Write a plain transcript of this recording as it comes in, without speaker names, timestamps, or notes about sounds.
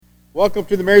Welcome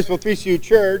to the Marysville 3CU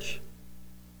Church.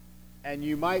 And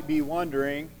you might be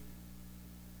wondering,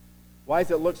 why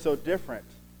does it look so different?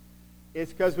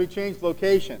 It's because we changed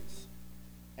locations.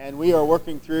 And we are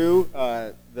working through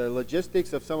the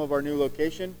logistics of some of our new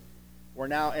location. We're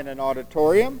now in an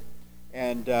auditorium.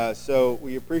 And so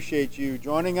we appreciate you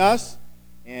joining us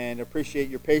and appreciate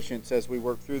your patience as we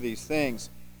work through these things.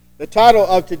 The title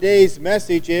of today's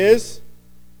message is,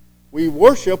 We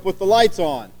Worship with the Lights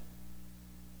On.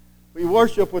 We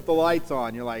worship with the lights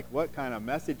on. You're like, what kind of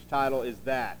message title is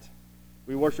that?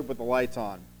 We worship with the lights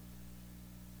on.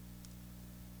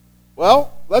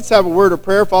 Well, let's have a word of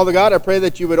prayer. Father God, I pray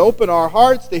that you would open our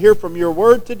hearts to hear from your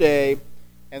word today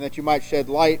and that you might shed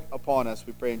light upon us.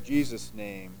 We pray in Jesus'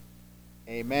 name.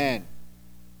 Amen.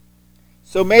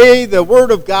 So may the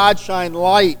word of God shine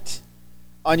light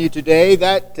on you today.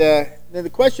 Then the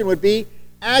question would be,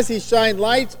 as he shined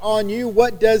lights on you,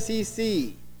 what does he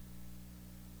see?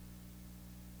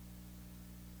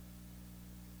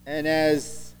 And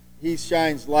as he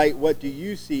shines light, what do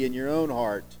you see in your own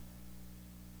heart?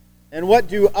 And what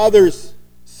do others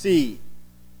see?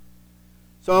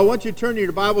 So I want you to turn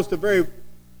your Bibles to a very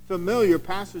familiar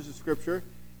passage of Scripture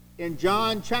in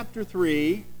John chapter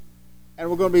 3, and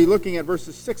we're going to be looking at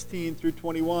verses 16 through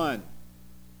 21.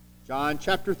 John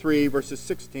chapter 3, verses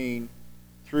 16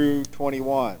 through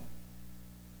 21.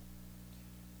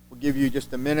 We'll give you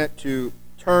just a minute to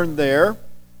turn there.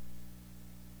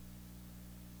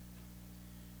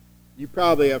 You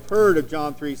probably have heard of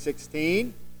John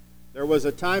 3:16. There was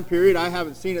a time period, I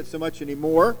haven't seen it so much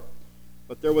anymore,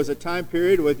 but there was a time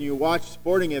period when you watch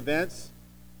sporting events,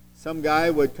 some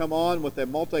guy would come on with a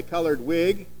multicolored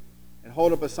wig and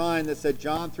hold up a sign that said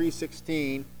John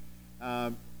 3:16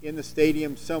 in the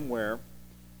stadium somewhere.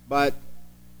 But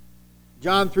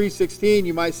John 3:16,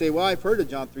 you might say, well, I've heard of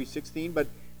John 3:16, but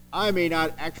I may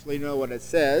not actually know what it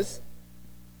says.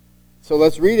 So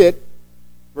let's read it.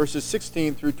 Verses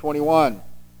 16 through 21.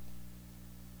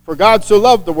 For God so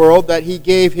loved the world that he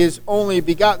gave his only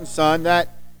begotten Son, that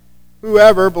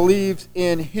whoever believes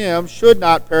in him should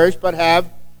not perish but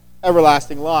have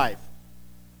everlasting life.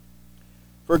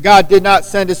 For God did not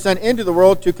send his Son into the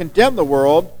world to condemn the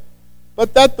world,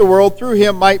 but that the world through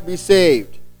him might be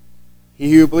saved.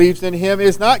 He who believes in him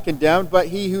is not condemned, but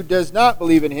he who does not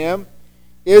believe in him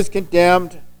is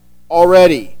condemned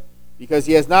already, because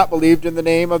he has not believed in the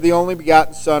name of the only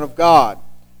begotten Son of God.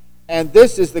 And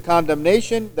this is the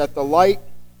condemnation, that the light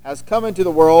has come into the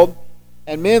world,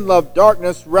 and men love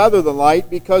darkness rather than light,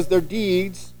 because their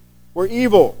deeds were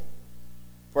evil.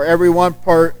 For everyone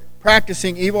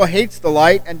practicing evil hates the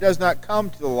light, and does not come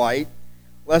to the light,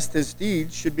 lest his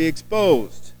deeds should be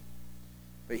exposed.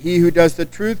 But he who does the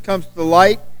truth comes to the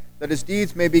light, that his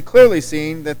deeds may be clearly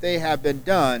seen, that they have been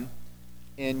done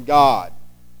in God.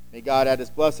 May God add his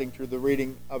blessing through the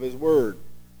reading of his word.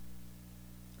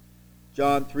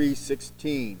 John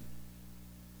 3:16.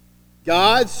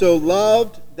 God so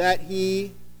loved that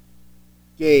he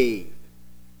gave.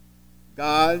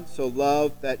 God so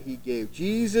loved that he gave.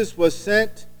 Jesus was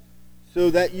sent so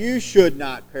that you should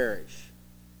not perish.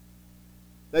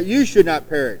 That you should not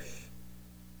perish,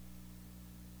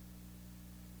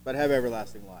 but have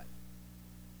everlasting life.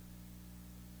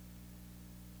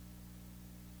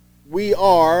 We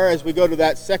are, as we go to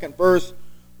that second verse,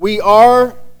 we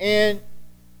were and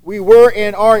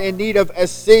are in need of a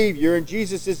Savior, and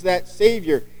Jesus is that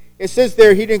Savior. It says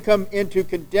there he didn't come in to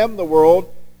condemn the world,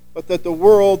 but that the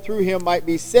world through him might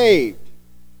be saved.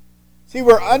 See,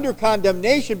 we're under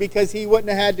condemnation because he wouldn't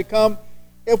have had to come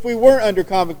if we weren't under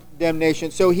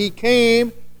condemnation. So he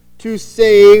came to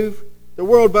save the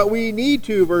world, but we need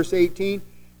to, verse 18,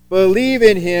 believe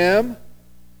in him.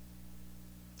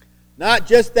 Not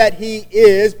just that he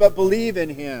is, but believe in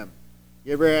him.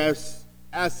 You ever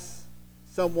ask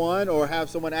someone or have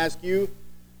someone ask you,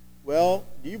 well,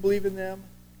 do you believe in them?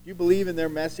 Do you believe in their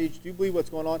message? Do you believe what's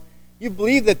going on? You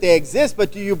believe that they exist,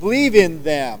 but do you believe in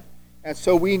them? And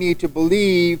so we need to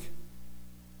believe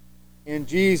in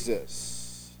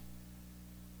Jesus.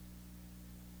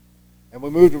 And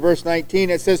we move to verse 19.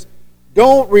 It says,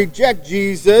 don't reject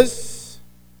Jesus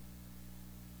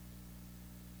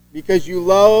because you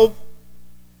love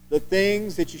the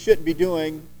things that you shouldn't be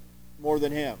doing more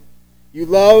than him. You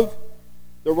love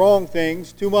the wrong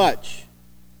things too much.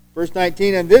 Verse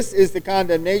 19, and this is the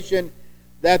condemnation,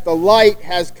 that the light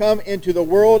has come into the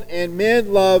world, and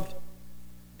men loved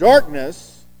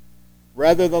darkness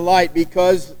rather than light,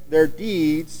 because their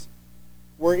deeds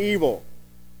were evil.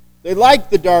 They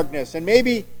liked the darkness, and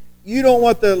maybe you don't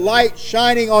want the light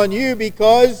shining on you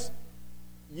because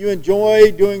you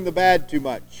enjoy doing the bad too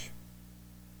much.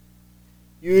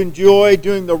 you enjoy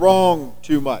doing the wrong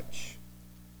too much.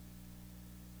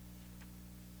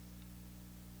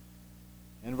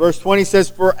 And verse 20 says,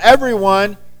 "For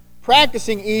everyone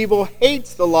practicing evil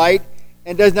hates the light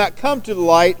and does not come to the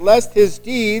light, lest his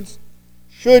deeds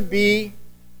should be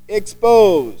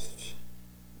exposed."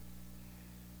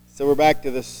 So we're back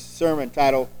to the sermon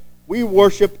title, "We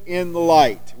Worship in the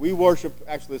Light." We worship,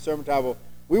 actually the sermon title,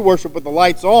 "We Worship with the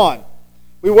Lights On."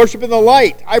 We worship in the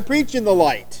light. I preach in the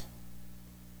light.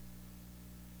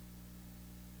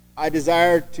 I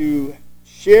desire to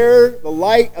share the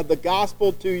light of the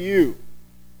gospel to you.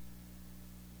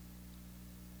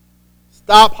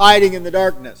 Stop hiding in the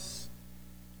darkness.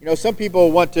 You know, some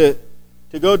people want to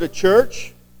go to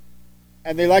church,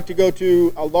 and they like to go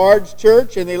to a large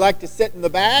church, and they like to sit in the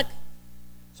back.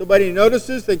 Somebody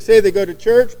notices, they say they go to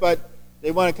church, but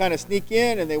they want to kind of sneak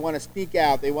in, and they want to sneak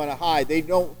out. They want to hide. They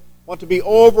don't want to be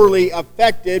overly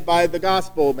affected by the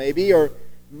gospel, maybe, or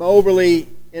overly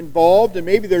involved, and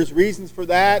maybe there's reasons for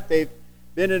that. They've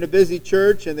been in a busy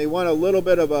church, and they want a little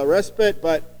bit of a respite,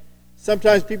 but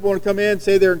sometimes people want to come in,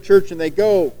 say they're in church, and they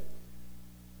go.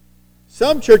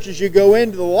 Some churches you go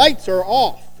in, the lights are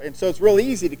off, and so it's real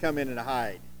easy to come in and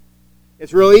hide.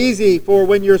 It's real easy for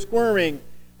when you're squirming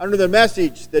under the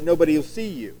message that nobody will see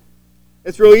you.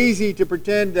 It's real easy to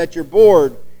pretend that you're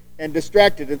bored and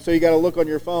distracted, and so you got to look on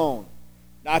your phone.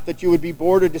 Not that you would be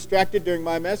bored or distracted during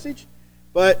my message,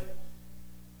 but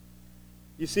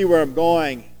you see where I'm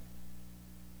going.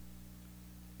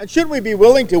 And shouldn't we be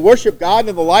willing to worship God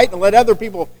in the light and let other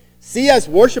people see us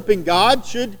worshiping God?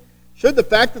 Should the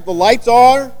fact that the lights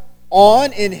are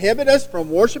on inhibit us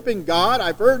from worshiping God?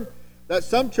 I've heard that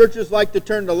some churches like to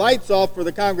turn the lights off for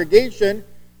the congregation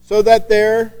so that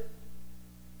their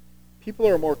people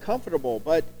are more comfortable.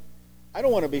 But I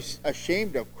don't want to be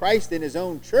ashamed of Christ in his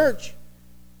own church,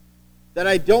 that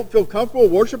I don't feel comfortable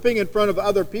worshiping in front of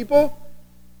other people.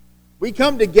 We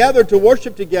come together to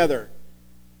worship together.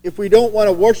 If we don't want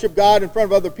to worship God in front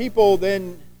of other people,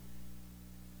 then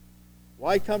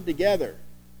why come together?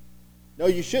 No,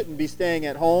 you shouldn't be staying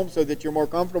at home so that you're more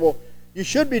comfortable. You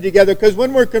should be together, because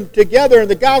when we're together and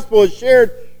the gospel is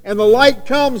shared and the light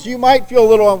comes, you might feel a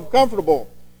little uncomfortable.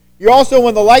 You also,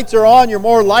 when the lights are on, you're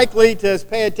more likely to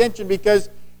pay attention, because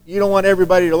you don't want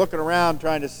everybody to looking around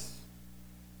trying to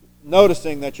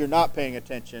noticing that you're not paying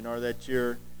attention, or that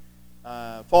you're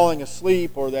falling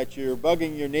asleep, or that you're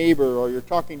bugging your neighbor, or you're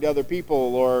talking to other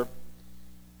people, or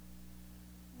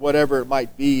whatever it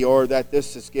might be, or that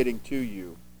this is getting to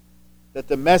you. That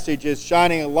the message is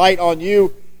shining a light on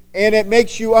you and it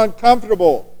makes you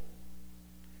uncomfortable.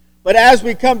 But as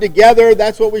we come together,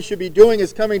 that's what we should be doing,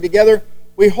 is coming together.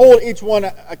 We hold each one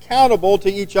accountable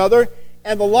to each other,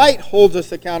 and the light holds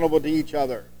us accountable to each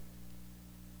other.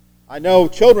 I know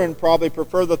children probably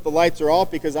prefer that the lights are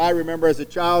off, because I remember as a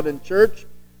child in church,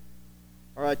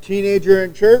 or a teenager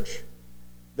in church,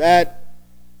 that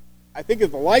I think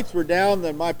if the lights were down,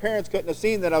 then my parents couldn't have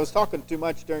seen that I was talking too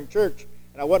much during church,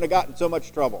 and I wouldn't have gotten so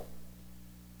much trouble.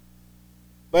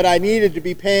 But I needed to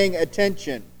be paying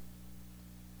attention.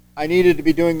 I needed to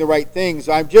be doing the right things.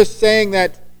 I'm just saying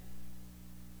that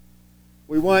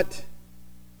we want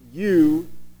you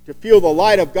to feel the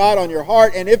light of God on your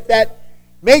heart, and if that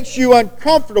makes you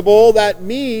uncomfortable, that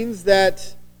means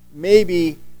that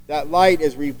maybe that light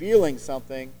is revealing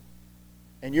something,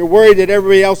 and you're worried that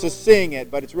everybody else is seeing it,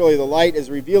 but it's really the light is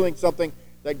revealing something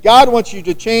that God wants you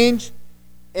to change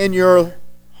in your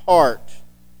heart.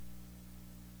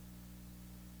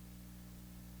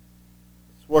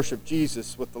 Let's worship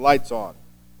Jesus with the lights on.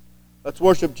 Let's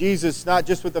worship Jesus not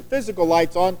just with the physical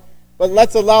lights on, but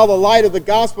let's allow the light of the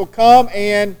gospel come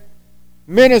and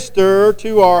minister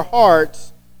to our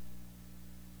hearts.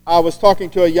 I was talking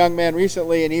to a young man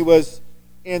recently, and he was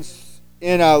in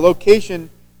a location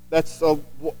that's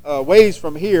a ways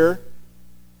from here,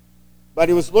 but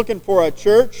he was looking for a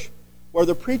church where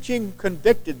the preaching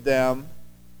convicted them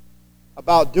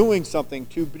about doing something,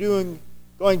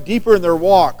 going deeper in their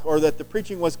walk, or that the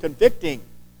preaching was convicting.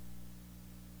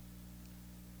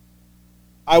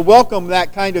 I welcome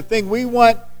that kind of thing. We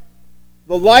want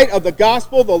the light of the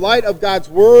gospel, the light of God's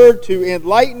word, to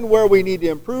enlighten where we need to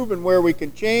improve and where we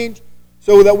can change,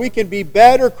 so that we can be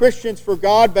better Christians for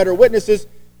God, better witnesses,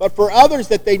 but for others,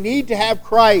 that they need to have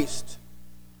Christ.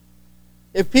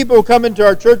 If people come into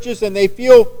our churches and they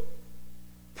feel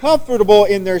comfortable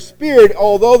in their spirit,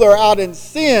 although they're out in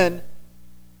sin,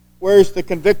 where's the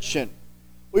conviction?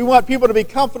 We want people to be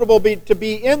comfortable to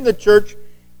be in the church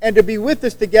and to be with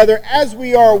us together as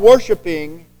we are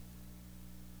worshiping,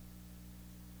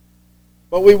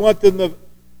 but we want them to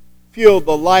feel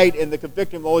the light and the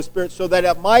conviction of the Holy Spirit, so that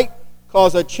it might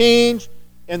cause a change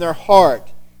in their heart.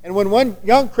 And when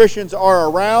young Christians are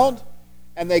around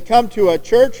and they come to a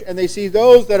church and they see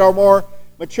those that are more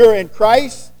mature in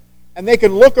Christ, and they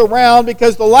can look around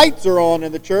because the lights are on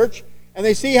in the church, and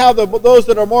they see how those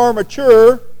that are more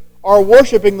mature are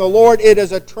worshiping the Lord, it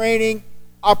is a training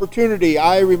opportunity.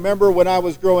 I remember when I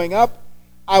was growing up,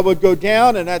 I would go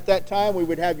down, and at that time we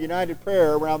would have united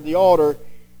prayer around the altar,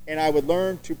 and I would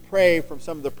learn to pray from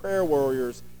some of the prayer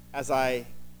warriors as I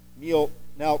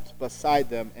knelt beside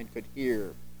them and could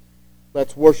hear.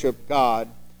 Let's worship God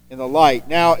in the light.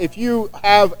 Now, if you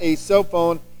have a cell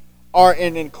phone, are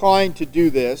inclined to do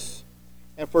this,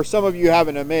 and for some of you have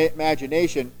an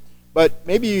imagination, but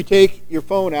maybe you take your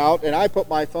phone out, and I put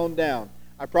my phone down.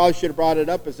 I probably should have brought it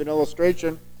up as an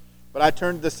illustration, but I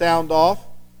turned the sound off,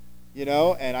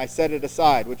 and I set it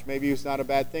aside, which maybe is not a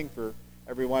bad thing for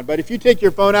everyone. But if you take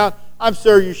your phone out, I'm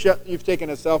sure you've taken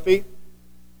a selfie.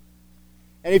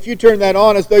 And if you turn that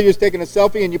on as though you're taking a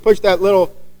selfie and you push that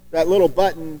little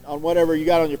button on whatever you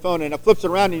got on your phone, and it flips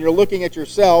around and you're looking at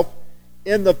yourself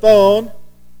in the phone,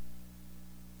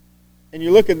 and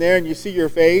you're looking there and you see your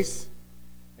face,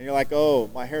 and you're like, oh,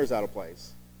 my hair's out of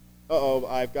place. Uh-oh,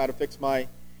 I've got to fix my...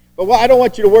 But I don't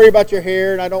want you to worry about your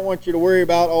hair, and I don't want you to worry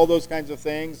about all those kinds of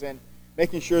things and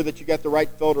making sure that you got the right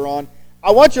filter on. I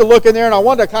want you to look in there, and I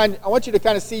want you to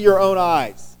kind of see your own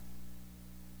eyes.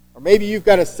 Or maybe you've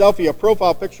got a selfie, a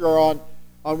profile picture on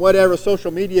whatever social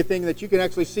media thing that you can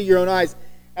actually see your own eyes.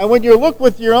 And when you look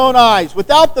with your own eyes,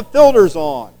 without the filters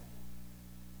on,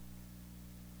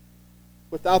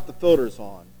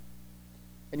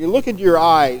 and you look into your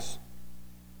eyes,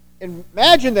 and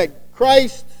imagine that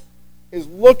Christ is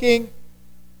looking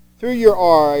through your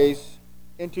eyes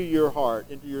into your heart,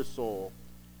 into your soul.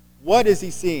 What is he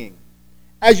seeing?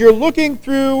 As you're looking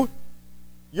through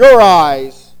your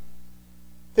eyes,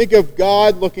 think of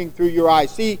God looking through your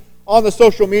eyes. See, on the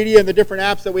social media and the different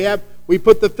apps that we have, we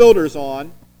put the filters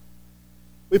on.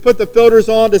 We put the filters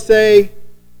on to say,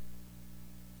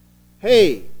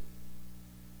 hey,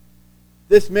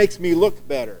 this makes me look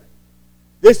better.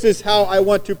 This is how I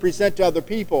want to present to other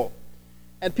people.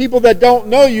 And people that don't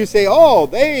know you say, oh,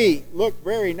 they look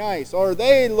very nice, or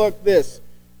they look this,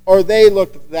 or they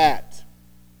look that.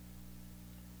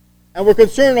 And we're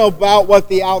concerned about what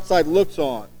the outside looks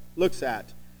at.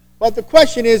 But the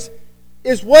question is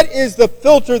what is the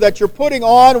filter that you're putting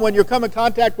on when you come in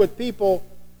contact with people?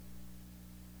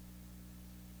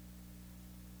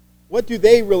 What do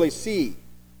they really see?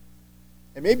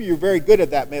 And maybe you're very good at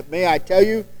that. May I tell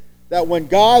you that when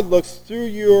God looks through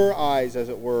your eyes, as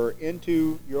it were,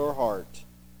 into your heart,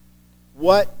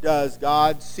 what does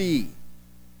God see?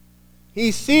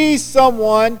 He sees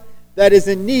someone that is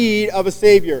in need of a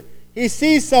Savior. He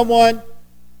sees someone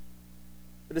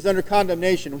that is under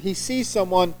condemnation. He sees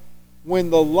someone when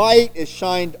the light is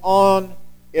shined on,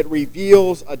 it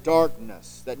reveals a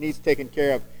darkness that needs taken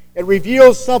care of. It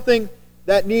reveals something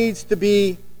that needs to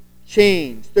be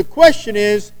changed. The question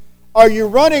is, are you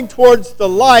running towards the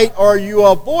light, or are you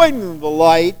avoiding the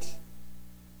light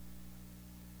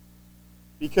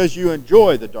because you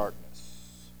enjoy the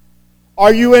darkness?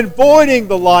 Are you avoiding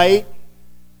the light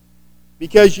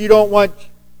because you don't want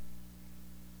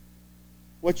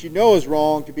what you know is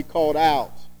wrong to be called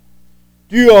out?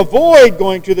 Do you avoid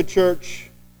going to the church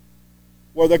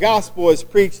where the gospel is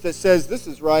preached that says this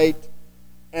is right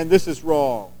and this is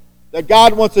wrong? That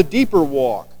God wants a deeper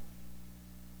walk?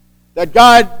 That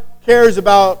God cares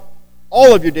about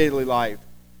all of your daily life?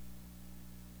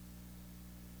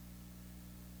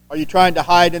 Are you trying to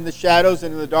hide in the shadows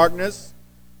and in the darkness?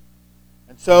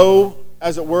 And so,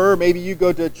 as it were, maybe you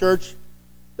go to a church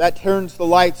that turns the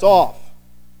lights off.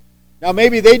 Now,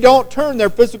 maybe they don't turn their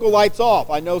physical lights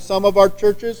off. I know some of our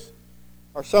churches,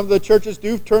 or some of the churches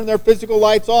do turn their physical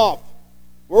lights off.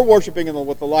 We're worshiping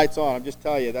with the lights on. I'm just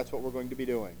telling you, that's what we're going to be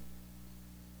doing.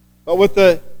 But with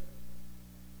the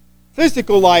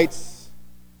physical lights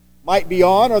might be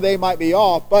on or they might be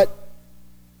off, but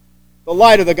the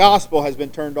light of the gospel has been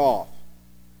turned off.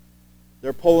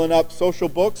 They're pulling up social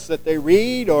books that they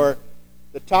read, or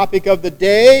the topic of the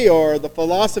day, or the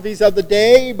philosophies of the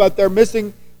day, but they're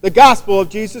missing the gospel of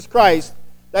Jesus Christ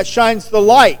that shines the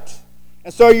light.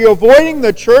 And so are you avoiding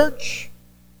the church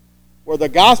where the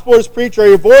gospel is preached? Are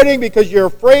you avoiding because you're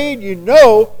afraid you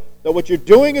know that what you're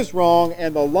doing is wrong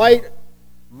and the light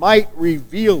might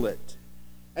reveal it?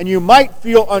 And you might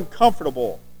feel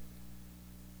uncomfortable.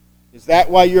 Is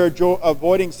that why you're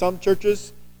avoiding some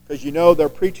churches? Because you know they're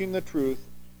preaching the truth.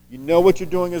 You know what you're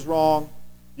doing is wrong.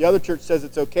 The other church says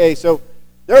it's okay. So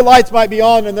their lights might be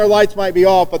on and their lights might be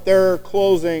off, but they're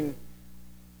closing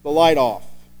the light off.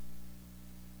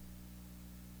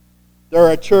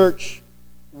 They're a church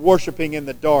worshiping in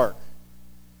the dark.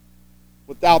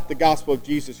 without the gospel of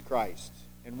Jesus Christ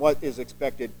and what is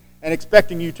expected, and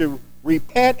expecting you to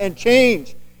repent and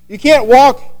change. You can't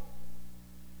walk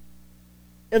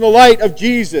in the light of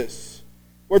Jesus.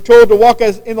 We're told to walk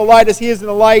in the light as He is in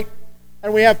the light,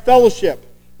 and we have fellowship.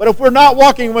 But if we're not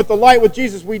walking with the light with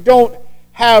Jesus, we don't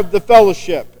have the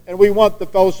fellowship, and we want the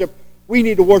fellowship. We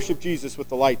need to worship Jesus with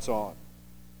the lights on.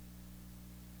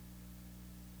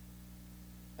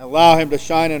 And allow Him to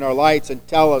shine in our lights and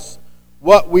tell us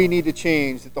what we need to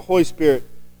change, that the Holy Spirit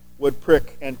would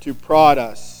prick and to prod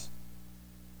us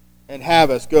and have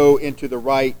us go into the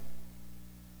right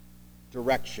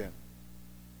direction.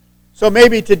 So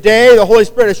maybe today the Holy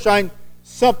Spirit has shined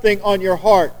something on your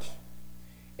heart.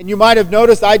 And you might have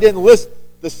noticed I didn't list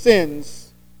the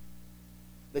sins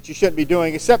that you shouldn't be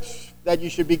doing, except that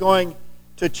you should be going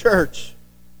to church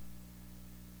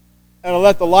and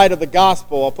let the light of the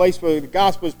gospel, a place where the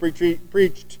gospel is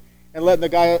preached, and letting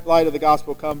the light of the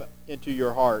gospel come into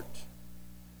your heart.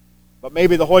 But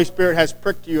maybe the Holy Spirit has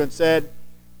pricked you and said,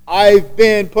 I've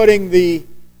been putting the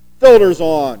filters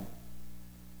on,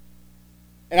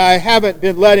 and I haven't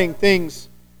been letting things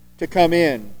to come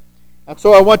in. And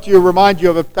so I want to remind you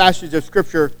of a passage of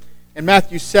Scripture in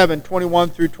Matthew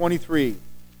 7:21 through 23.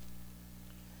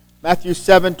 Matthew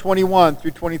 7:21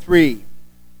 through 23.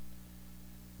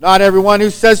 Not everyone who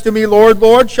says to me, Lord,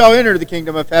 Lord, shall enter the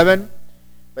kingdom of heaven,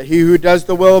 but he who does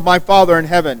the will of my Father in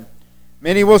heaven.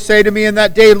 Many will say to me in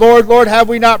that day, Lord, Lord, have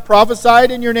we not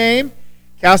prophesied in your name,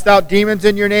 cast out demons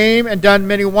in your name, and done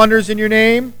many wonders in your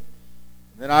name?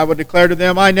 Then I will declare to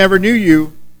them, I never knew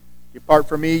you. Depart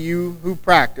from me, you who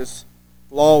practice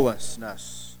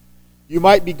lawlessness. You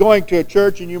might be going to a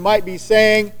church and you might be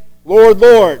saying, Lord,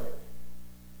 Lord.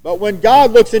 But when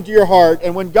God looks into your heart,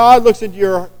 and when God looks into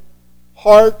your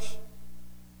heart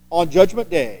on Judgment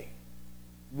Day,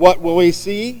 what will He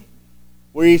see?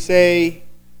 Will He say,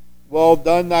 well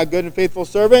done, thou good and faithful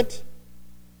servant?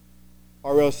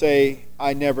 Or He'll say,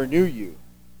 I never knew you,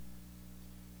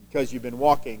 because you've been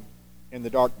walking in the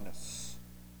darkness.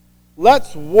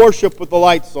 Let's worship with the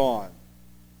lights on.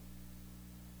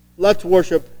 Let's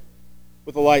worship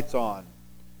with the lights on.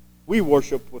 We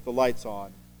worship with the lights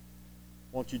on.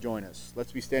 Won't you join us?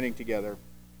 Let's be standing together.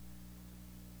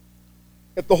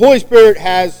 If the Holy Spirit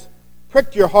has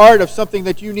pricked your heart of something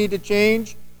that you need to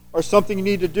change or something you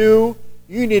need to do,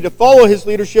 you need to follow His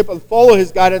leadership and follow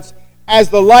His guidance as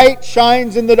the light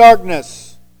shines in the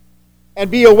darkness,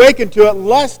 and be awakened to it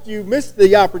lest you miss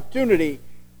the opportunity.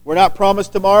 We're not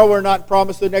promised tomorrow. We're not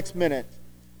promised the next minute.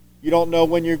 You don't know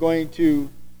when you're going to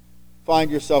find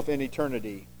yourself in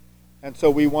eternity. And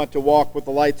so we want to walk with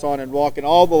the lights on and walk in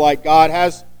all the light God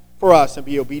has for us and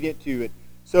be obedient to it.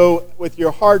 So with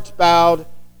your hearts bowed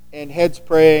and heads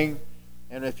praying,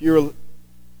 and if you're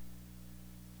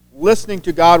listening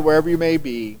to God wherever you may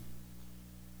be,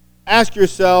 ask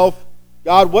yourself,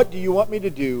 God, what do you want me to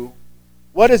do?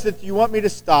 What is it you want me to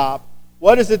stop?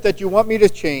 What is it that you want me to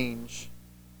change?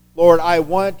 Lord, I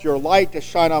want your light to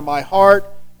shine on my heart,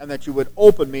 and that you would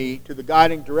open me to the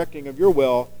guiding, directing of your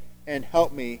will, and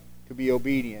help me to be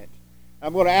obedient.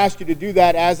 I'm going to ask you to do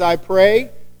that as I pray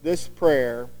this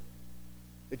prayer,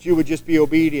 that you would just be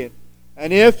obedient.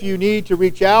 And if you need to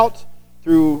reach out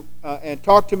through and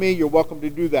talk to me, you're welcome to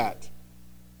do that.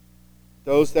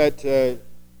 Those that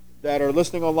are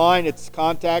listening online, it's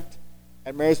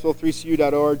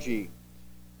contact@marysville3cu.org.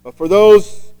 But for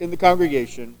those in the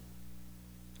congregation,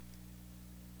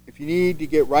 if you need to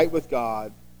get right with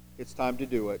God, it's time to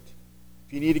do it.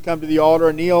 If you need to come to the altar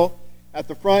and kneel at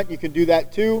the front, you can do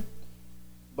that too.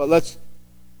 But let's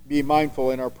be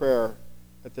mindful in our prayer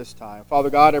at this time. Father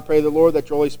God, I pray the Lord that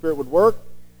your Holy Spirit would work.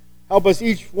 Help us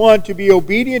each one to be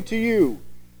obedient to you.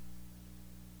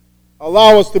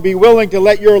 Allow us to be willing to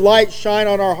let your light shine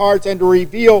on our hearts and to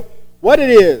reveal what it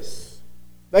is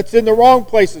that's in the wrong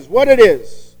places, what it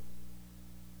is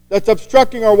that's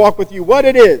obstructing our walk with you, what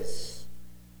it is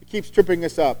that keeps tripping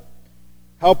us up.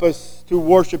 Help us to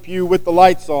worship you with the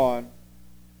lights on,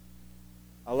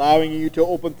 allowing you to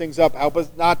open things up. Help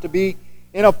us not to be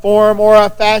in a form or a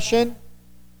fashion,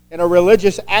 in a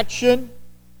religious action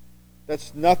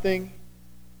that's nothing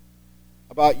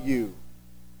about you.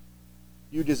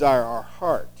 You desire our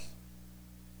heart.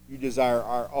 You desire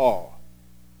our all.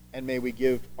 And may we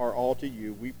give our all to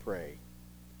you, we pray.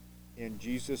 In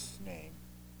Jesus' name,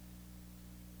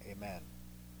 amen.